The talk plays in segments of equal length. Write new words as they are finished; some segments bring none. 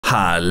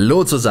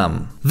Hallo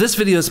zusammen! This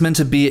video is meant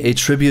to be a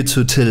tribute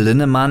to Till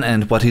Lindemann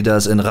and what he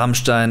does in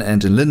Rammstein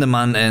and in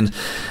Lindemann and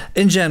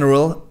in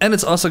general, and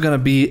it's also gonna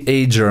be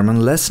a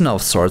German lesson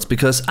of sorts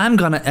because I'm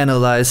gonna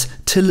analyze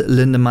Till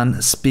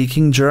Lindemann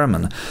speaking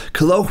German.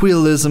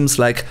 Colloquialisms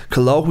like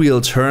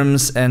colloquial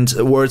terms and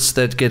words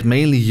that get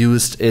mainly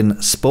used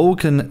in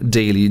spoken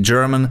daily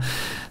German.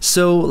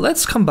 So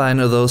let's combine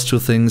those two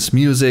things,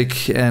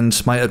 music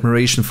and my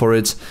admiration for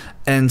it,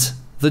 and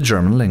the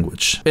German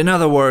language. In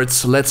other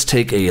words, let's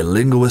take a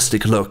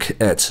linguistic look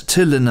at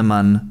Till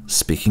Lindemann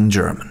speaking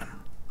German.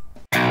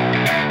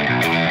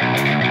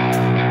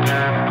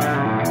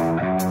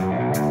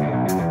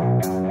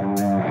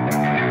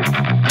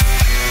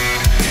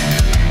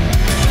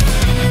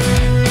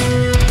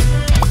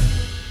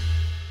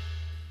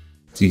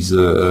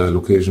 Diese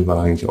Location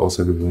war eigentlich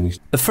außergewöhnlich.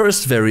 A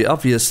first very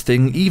obvious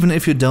thing, even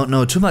if you don't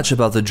know too much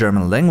about the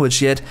German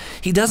language yet,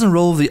 he doesn't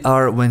roll the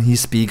R when he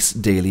speaks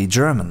daily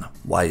German.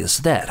 Why is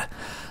that?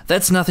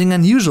 That's nothing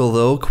unusual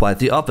though, quite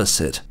the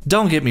opposite.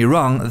 Don't get me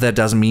wrong, that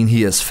doesn't mean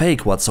he is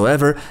fake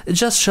whatsoever, it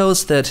just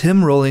shows that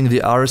him rolling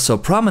the R so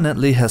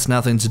prominently has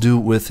nothing to do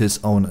with his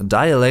own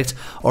dialect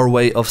or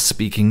way of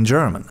speaking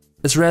German.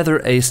 It's rather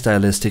a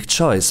stylistic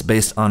choice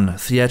based on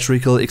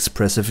theatrical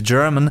expressive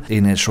German, a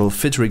natural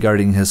fit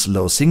regarding his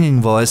low singing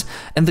voice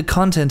and the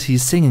content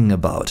he's singing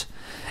about.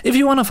 If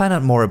you want to find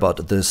out more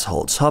about this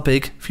whole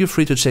topic, feel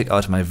free to check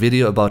out my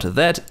video about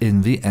that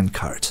in the end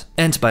card.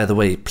 And by the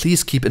way,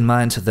 please keep in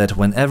mind that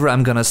whenever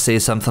I'm gonna say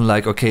something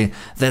like, okay,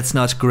 that's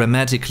not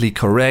grammatically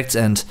correct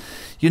and,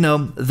 you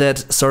know,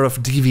 that sort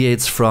of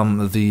deviates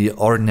from the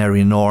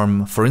ordinary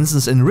norm, for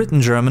instance in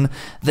written German,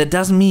 that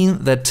doesn't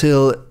mean that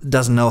Till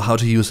doesn't know how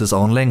to use his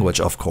own language,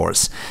 of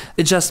course.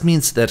 It just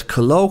means that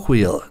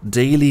colloquial,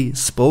 daily,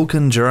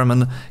 spoken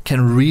German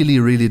can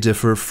really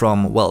differ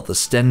from, well, the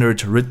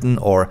standard written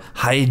or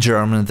high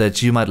German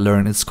that you might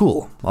learn in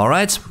school.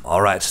 Alright,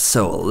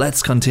 so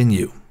let's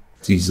continue.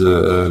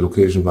 Diese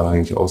Location war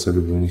eigentlich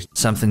außergewöhnlich.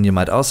 Something you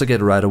might also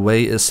get right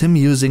away is him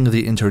using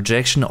the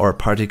interjection or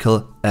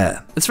particle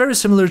It's very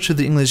similar to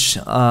the English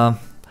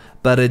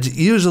but it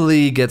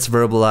usually gets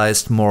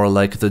verbalized more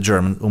like the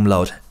German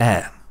umlaut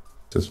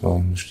Das war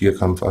eine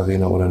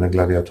Stierkampfarena oder eine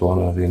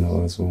Gladiatorenarena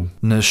oder so.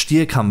 Eine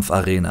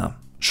Stierkampfarena.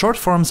 Short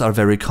forms are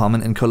very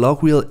common in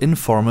colloquial,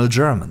 informal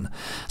German.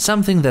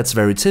 Something that's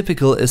very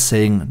typical is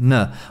saying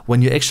ne,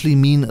 when you actually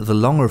mean the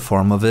longer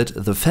form of it,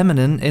 the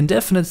feminine,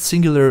 indefinite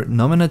singular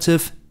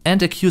nominative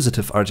and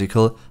accusative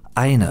article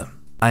eine.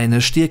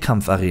 Eine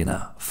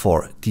Stierkampfarena,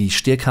 for die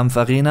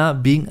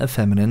Stierkampfarena being a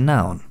feminine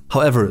noun.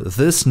 However,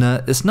 this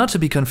ne is not to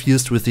be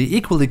confused with the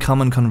equally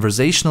common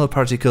conversational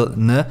particle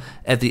ne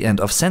at the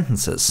end of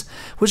sentences,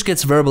 which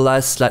gets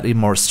verbalized slightly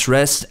more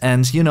stressed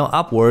and, you know,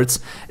 upwards.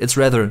 It's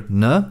rather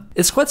ne.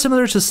 It's quite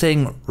similar to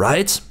saying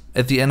right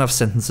at the end of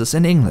sentences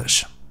in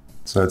English.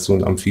 Es ist halt so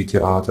ein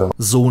Amphitheater.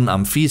 So ein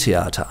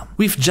Amphitheater.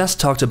 We've just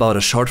talked about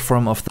a short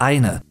form of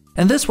eine.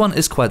 And this one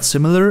is quite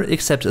similar,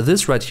 except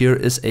this right here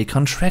is a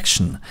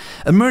contraction,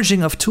 a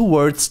merging of two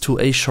words to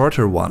a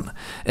shorter one.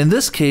 In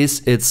this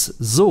case it's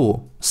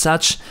so,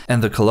 such,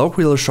 and the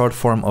colloquial short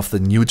form of the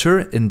neuter,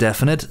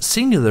 indefinite,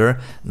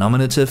 singular,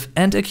 nominative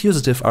and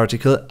accusative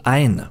article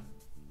ein.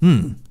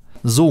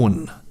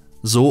 Sohn.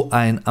 So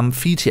ein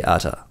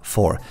Amphitheater,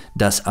 for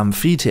das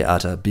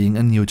Amphitheater being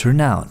a neuter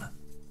noun.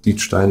 Sieht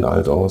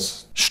steinalt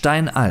aus.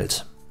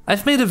 Steinalt.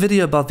 I've made a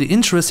video about the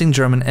interesting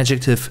German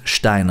adjective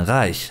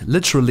steinreich,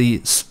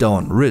 literally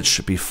stone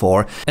rich,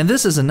 before, and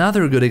this is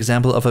another good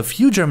example of a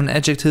few German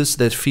adjectives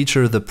that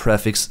feature the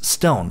prefix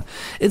stone.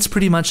 It's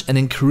pretty much an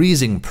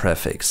increasing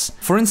prefix.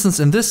 For instance,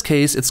 in this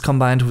case it's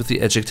combined with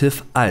the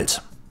adjective alt,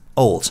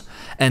 old,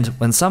 and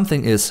when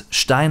something is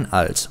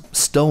steinalt,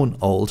 stone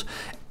old,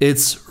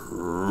 it's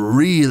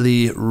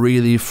really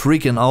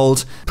freaking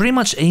old, pretty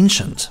much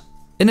ancient.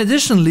 In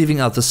addition, leaving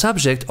out the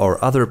subject or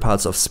other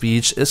parts of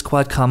speech is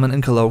quite common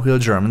in colloquial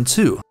German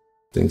too.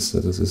 Denkst du,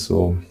 das ist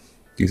so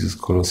dieses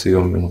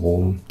Kolosseum in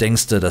Rom?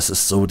 Denkste, das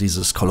ist so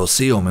dieses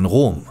Kolosseum in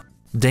Rom?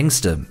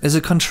 Denkste is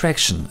a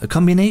contraction, a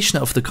combination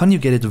of the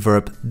conjugated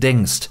verb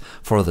denkst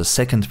for the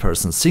second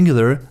person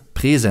singular,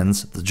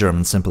 Präsens, the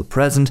German simple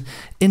present,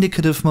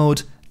 indicative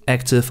mode,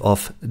 active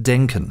of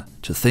denken,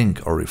 to think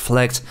or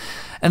reflect,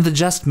 and the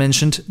just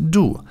mentioned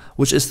du,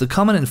 which is the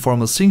common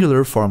informal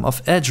singular form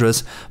of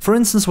address, for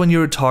instance when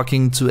you're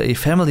talking to a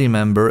family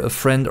member, a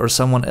friend or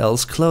someone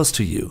else close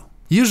to you.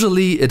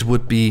 Usually it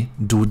would be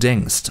du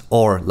denkst,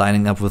 or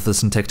lining up with the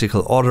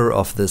syntactical order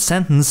of the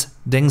sentence,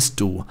 denkst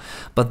du,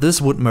 but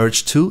this would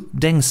merge to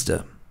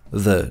denkste.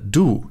 The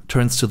du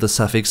turns to the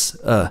suffix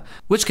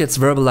which gets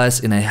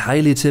verbalized in a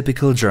highly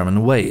typical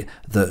German way,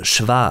 the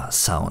schwa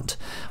sound,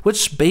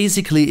 which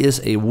basically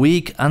is a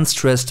weak,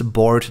 unstressed,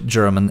 bored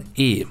German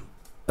e.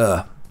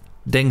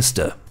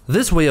 Denkste.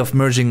 This way of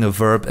merging a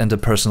verb and a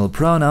personal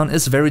pronoun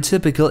is very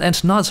typical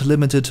and not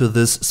limited to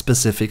this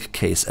specific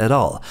case at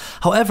all.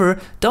 However,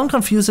 don't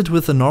confuse it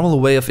with the normal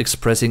way of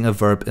expressing a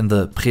verb in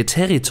the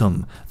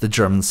Präteritum, the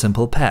German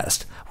simple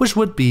past, which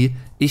would be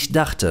ich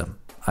dachte,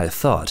 I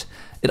thought.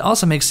 It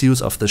also makes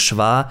use of the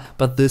schwa,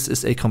 but this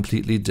is a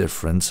completely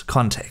different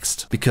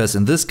context, because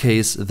in this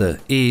case the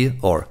e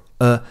or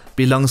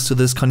belongs to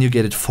this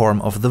conjugated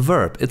form of the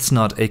verb. It's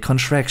not a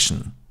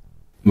contraction.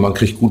 Man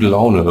kriegt gute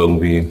Laune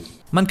irgendwie.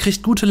 Man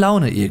kriegt gute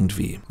Laune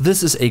irgendwie.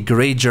 This is a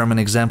great German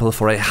example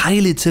for a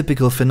highly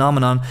typical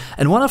phenomenon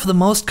and one of the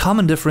most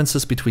common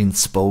differences between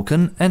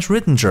spoken and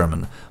written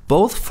German,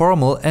 both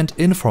formal and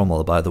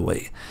informal, by the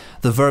way.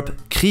 The verb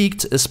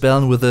kriegt is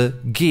spelled with a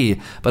G,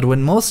 but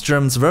when most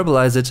Germans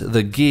verbalize it,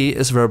 the G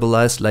is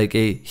verbalized like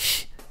a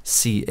ch,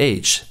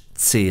 ch.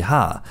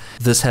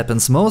 This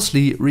happens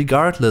mostly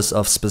regardless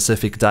of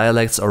specific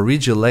dialects or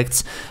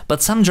regiolects,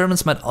 but some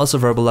Germans might also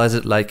verbalize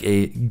it like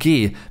a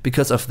G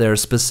because of their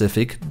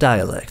specific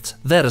dialect.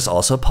 That is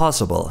also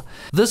possible.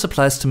 This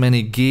applies to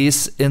many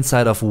Gs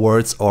inside of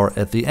words or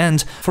at the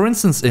end, for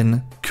instance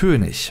in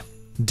König,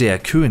 der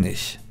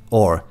König,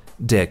 or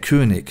der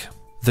König,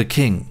 the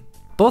king.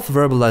 Both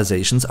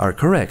verbalizations are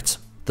correct.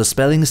 The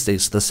spelling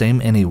stays the same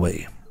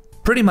anyway.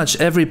 Pretty much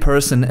every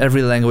person in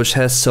every language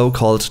has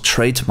so-called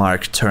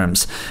trademark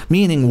terms,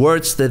 meaning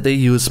words that they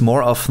use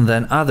more often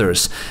than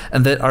others,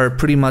 and that are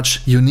pretty much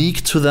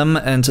unique to them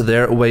and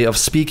their way of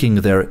speaking,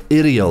 their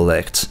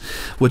idiolect,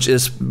 which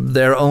is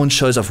their own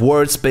choice of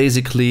words,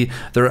 basically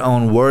their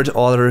own word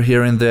order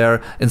here and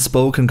there in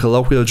spoken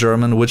colloquial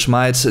German, which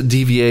might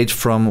deviate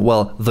from,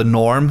 well, the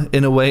norm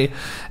in a way,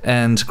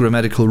 and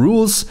grammatical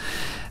rules.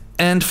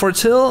 And for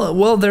Till,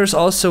 well, there's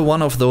also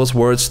one of those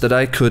words that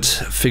I could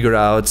figure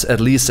out, at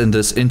least in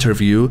this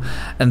interview,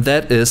 and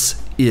that is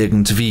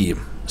irgendwie,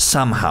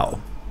 somehow.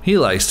 He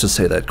likes to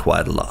say that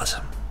quite a lot.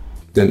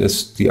 Dann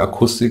ist die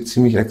Akustik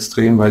ziemlich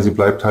extrem, weil sie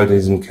bleibt halt in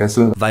diesem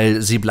Kessel.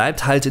 Weil sie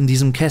bleibt halt in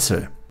diesem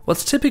Kessel.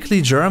 What's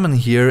typically German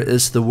here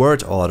is the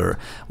word order,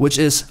 which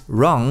is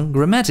wrong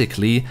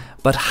grammatically,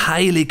 but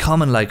highly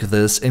common like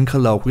this in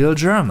colloquial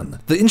German.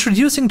 The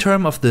introducing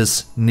term of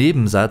this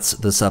Nebensatz,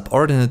 the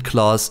subordinate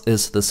clause,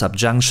 is the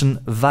subjunction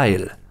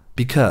weil,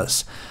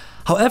 because.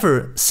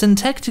 However,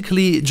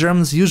 syntactically,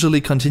 Germans usually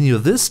continue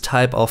this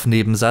type of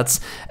Nebensatz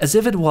as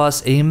if it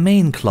was a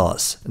main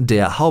clause,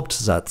 der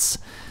Hauptsatz.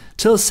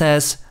 Till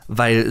says,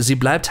 weil sie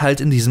bleibt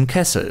halt in diesem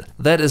Kessel.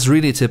 That is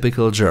really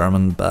typical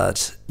German,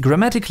 but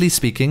grammatically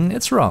speaking,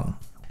 it's wrong.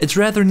 It's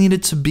rather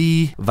needed to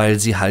be, weil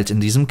sie halt in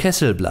diesem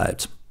Kessel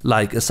bleibt.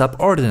 Like a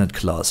subordinate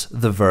clause,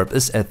 the verb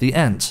is at the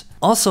end.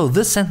 Also,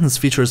 this sentence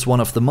features one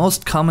of the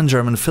most common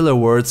German filler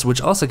words,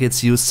 which also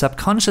gets used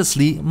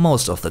subconsciously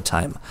most of the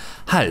time.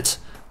 Halt,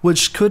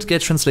 which could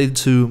get translated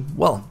to,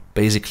 well,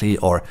 basically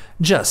or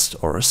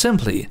just or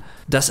simply.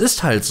 Das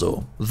ist halt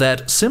so.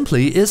 That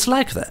simply is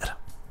like that.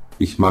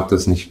 Ich mag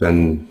das nicht,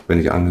 wenn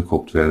ich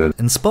angeguckt werde.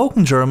 In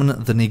spoken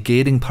German, the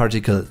negating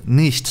particle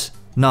nicht,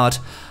 not,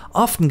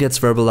 often gets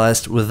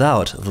verbalized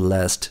without the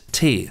last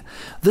t.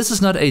 This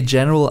is not a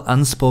general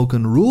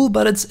unspoken rule,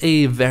 but it's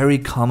a very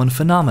common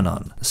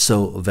phenomenon.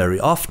 So very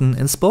often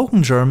in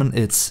spoken German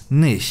it's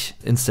nicht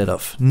instead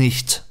of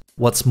nicht.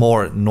 What's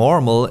more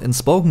normal in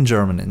spoken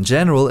German in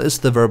general is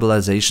the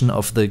verbalization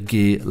of the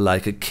G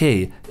like a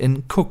K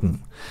in gucken,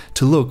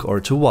 to look or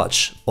to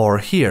watch, or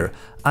here,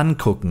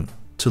 angucken,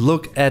 to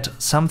look at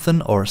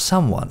something or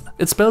someone.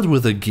 It's spelled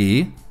with a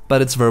G,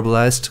 but it's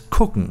verbalized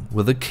gucken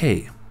with a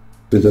K.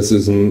 Das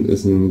ist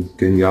ein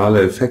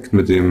genialer Effekt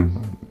mit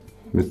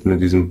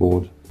diesem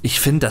Boot. Ich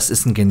finde, das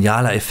ist ein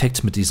genialer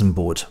Effekt mit diesem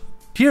Boot.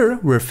 Here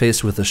we're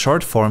faced with the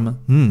short form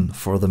n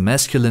for the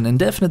masculine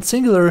indefinite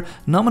singular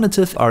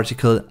nominative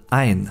article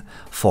ein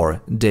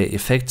for der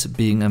Effekt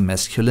being a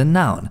masculine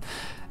noun.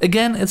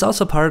 Again, it's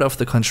also part of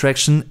the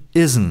contraction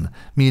isen,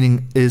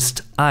 meaning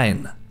ist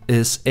ein,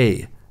 is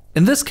a.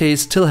 In this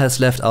case, Till has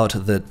left out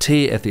the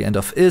t at the end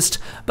of ist,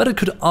 but it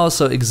could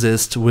also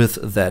exist with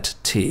that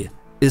t,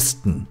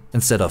 isten,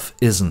 instead of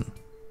isen.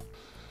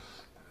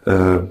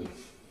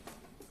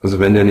 Also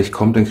wenn der nicht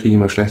kommt, dann kriege ich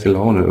immer schlechte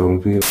Laune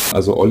irgendwie.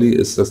 Also Olli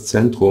ist das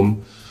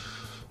Zentrum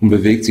und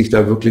bewegt sich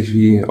da wirklich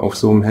wie auf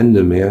so einem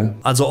Händemeer.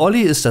 Also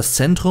Olli ist das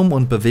Zentrum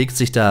und bewegt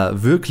sich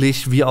da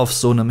wirklich wie auf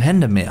so einem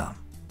Händemeer.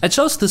 I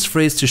chose this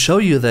phrase to show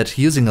you that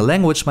using a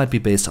language might be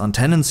based on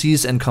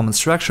tendencies and common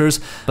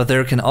structures, but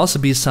there can also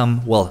be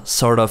some, well,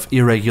 sort of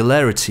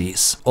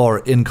irregularities,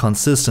 or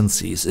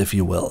inconsistencies, if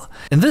you will.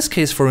 In this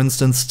case, for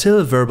instance,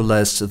 Till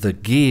verbalized the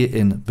G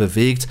in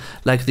bewegt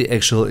like the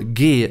actual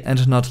G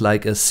and not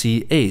like a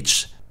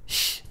CH.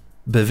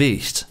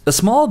 Bewegt. A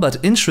small but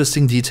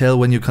interesting detail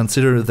when you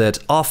consider that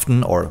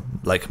often, or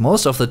like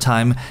most of the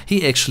time,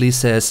 he actually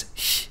says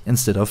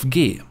instead of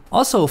G.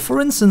 Also, for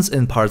instance,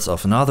 in parts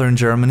of northern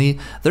Germany,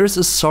 there's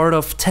a sort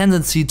of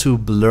tendency to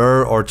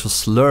blur or to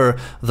slur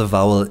the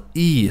vowel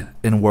I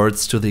in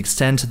words to the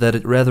extent that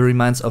it rather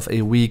reminds of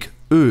a weak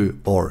Ö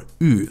or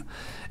Ü.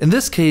 In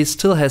this case,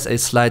 Till has a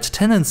slight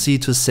tendency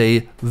to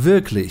say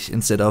wirklich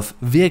instead of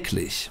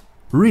wirklich.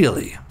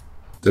 Really.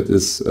 Das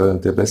ist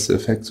der beste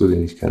Effekt, so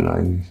den ich kenne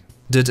eigentlich.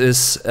 Das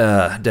ist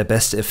der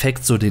beste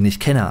Effekt, so den ich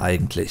kenne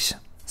eigentlich.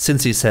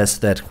 Since he says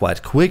that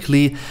quite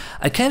quickly,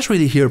 I can't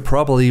really hear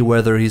properly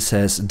whether he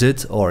says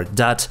dit or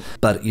dat,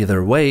 but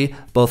either way,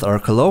 both are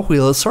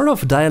colloquial, sort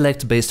of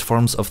dialect-based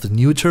forms of the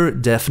neuter,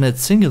 definite,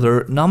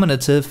 singular,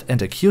 nominative and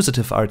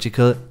accusative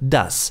article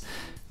das.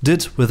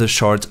 Dit with a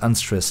short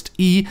unstressed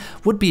E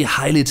would be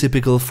highly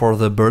typical for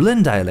the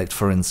Berlin dialect,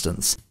 for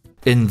instance.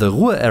 In the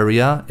Ruhr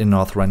area, in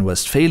North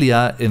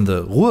Rhine-Westphalia, in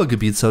the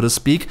Ruhrgebiet so to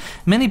speak,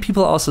 many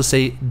people also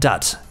say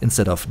dat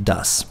instead of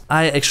das.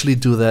 I actually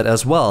do that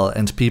as well,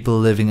 and people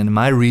living in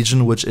my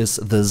region, which is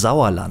the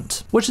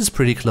Sauerland, which is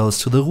pretty close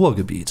to the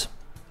Ruhrgebiet.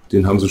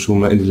 Den haben sie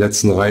schon mal in die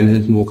letzten Reihen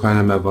hinten, wo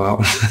keiner mehr war,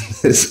 und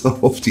dann ist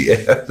er auf die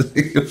Erde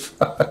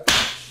gefallen.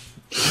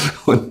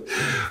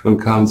 Und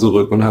kam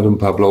zurück und hatte ein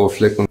paar blaue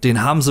Flecken.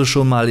 Den haben sie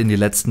schon mal in die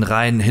letzten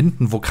Reihen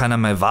hinten, wo keiner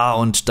mehr war,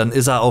 und dann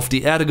ist er auf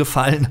die Erde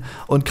gefallen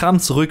und kam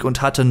zurück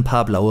und hatte ein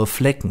paar blaue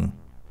Flecken.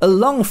 A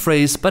long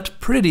phrase, but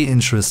pretty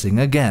interesting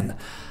again.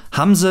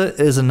 Hamse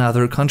is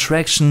another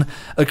contraction,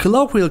 a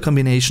colloquial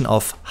combination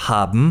of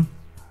haben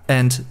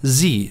and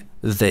sie,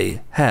 they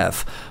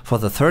have. For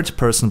the third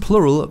person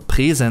plural,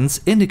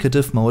 Präsens,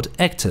 indicative mode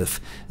active.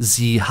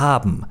 Sie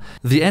haben.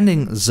 The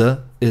ending ze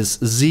is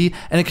sie,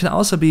 and it can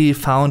also be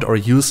found or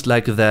used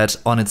like that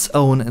on its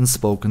own in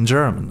spoken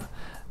German.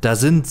 Da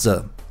sind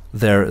sie.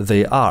 There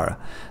they are.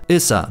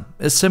 Ist er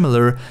is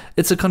similar.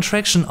 It's a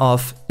contraction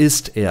of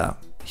ist er.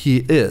 He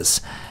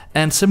is.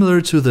 And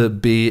similar to the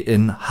B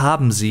in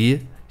haben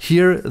sie,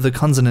 here the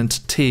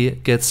consonant T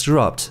gets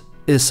dropped.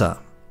 Ist er.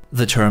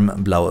 The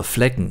term blaue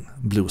Flecken,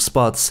 blue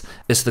spots,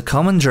 is the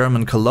common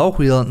German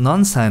colloquial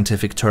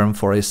non-scientific term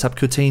for a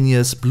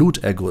subcutaneous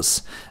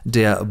Bluterguss,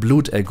 der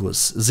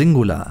Bluterguss,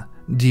 singular,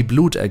 die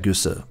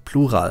Blutergüsse,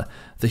 plural,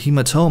 the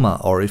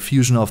hematoma or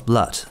effusion of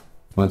blood.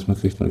 Manchmal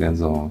kriegt man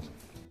Gänsehaut.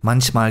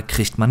 Manchmal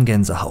kriegt man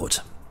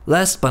Gänsehaut.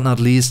 Last but not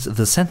least,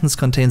 the sentence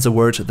contains a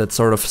word that's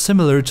sort of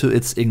similar to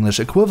its English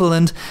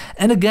equivalent,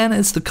 and again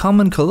it's the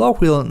common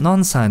colloquial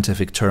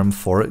non-scientific term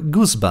for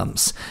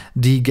goosebumps,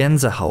 die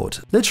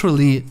Gänsehaut,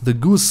 literally the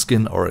goose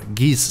skin or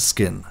geese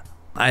skin.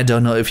 I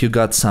don't know if you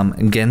got some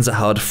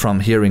Gänsehaut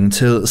from hearing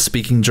Till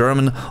speaking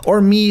German,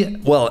 or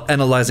me, well,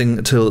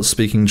 analyzing Till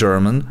speaking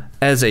German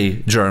as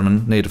a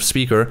German native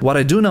speaker. What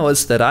I do know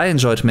is that I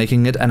enjoyed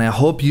making it, and I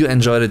hope you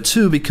enjoyed it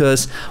too,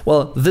 because,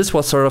 well, this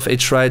was sort of a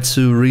try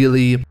to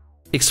really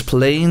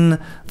explain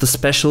the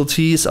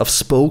specialties of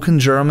spoken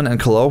German and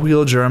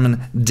colloquial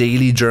German,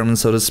 daily German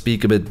so to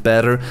speak, a bit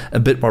better, a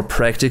bit more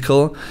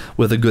practical,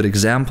 with a good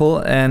example.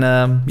 And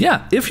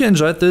yeah, if you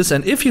enjoyed this,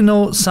 and if you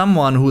know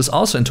someone who is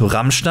also into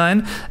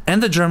Rammstein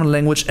and the German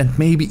language, and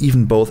maybe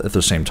even both at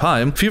the same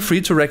time, feel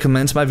free to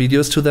recommend my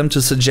videos to them,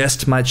 to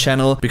suggest my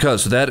channel,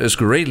 because that is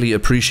greatly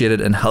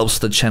appreciated and helps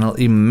the channel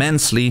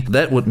immensely.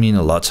 That would mean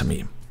a lot to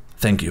me.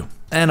 Thank you.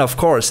 And of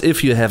course,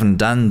 if you haven't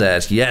done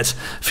that yet,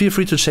 feel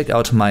free to check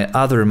out my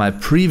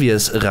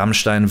previous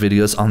Rammstein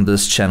videos on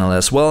this channel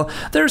as well.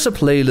 There's a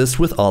playlist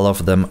with all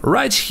of them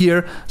right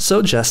here,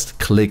 so just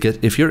click it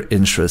if you're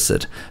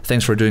interested.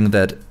 Thanks for doing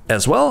that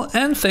as well,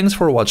 and thanks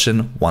for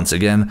watching once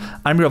again.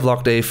 I'm your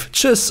Vlog Dave,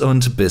 tschüss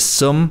und bis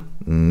zum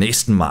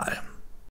nächsten Mal.